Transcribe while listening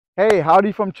Hey,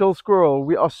 howdy from Chill Squirrel.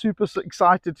 We are super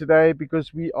excited today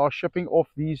because we are shipping off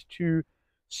these two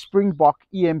Springbok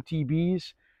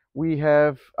EMTBs. We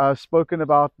have spoken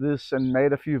about this and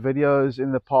made a few videos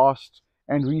in the past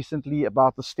and recently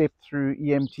about the Step-Thru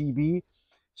EMTB.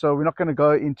 So we're not going to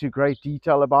go into great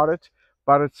detail about it,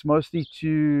 but it's mostly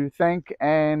to thank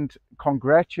and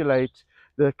congratulate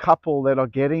the couple that are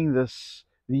getting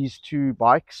these two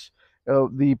bikes.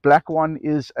 The black one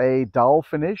is a dull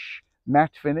finish,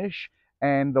 matte finish,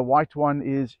 and the white one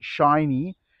is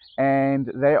shiny,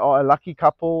 and they are a lucky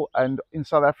couple. And in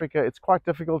South Africa it's quite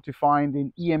difficult to find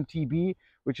an EMTB,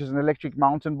 which is an electric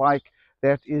mountain bike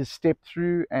that is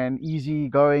Step-Thru and easy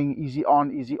going, easy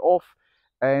on, easy off.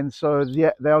 And so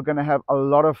they are going to have a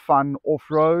lot of fun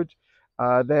off-road.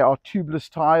 They are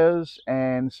tubeless tires,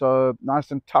 and so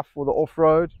nice and tough for the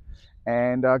off-road,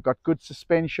 and got good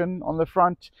suspension on the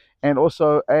front, and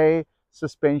also a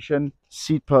suspension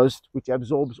seat post which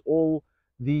absorbs all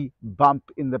the bump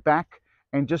in the back.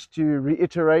 And just to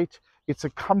reiterate, it's a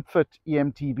comfort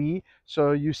EMTB,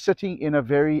 so you're sitting in a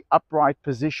very upright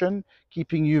position,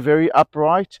 keeping you very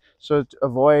upright so to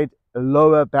avoid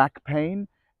lower back pain.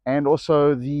 And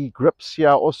also the grips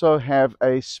here also have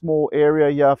a small area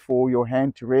here for your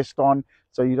hand to rest on,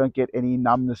 so you don't get any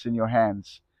numbness in your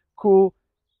hands. Cool.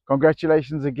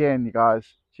 Congratulations again, you guys.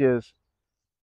 Cheers.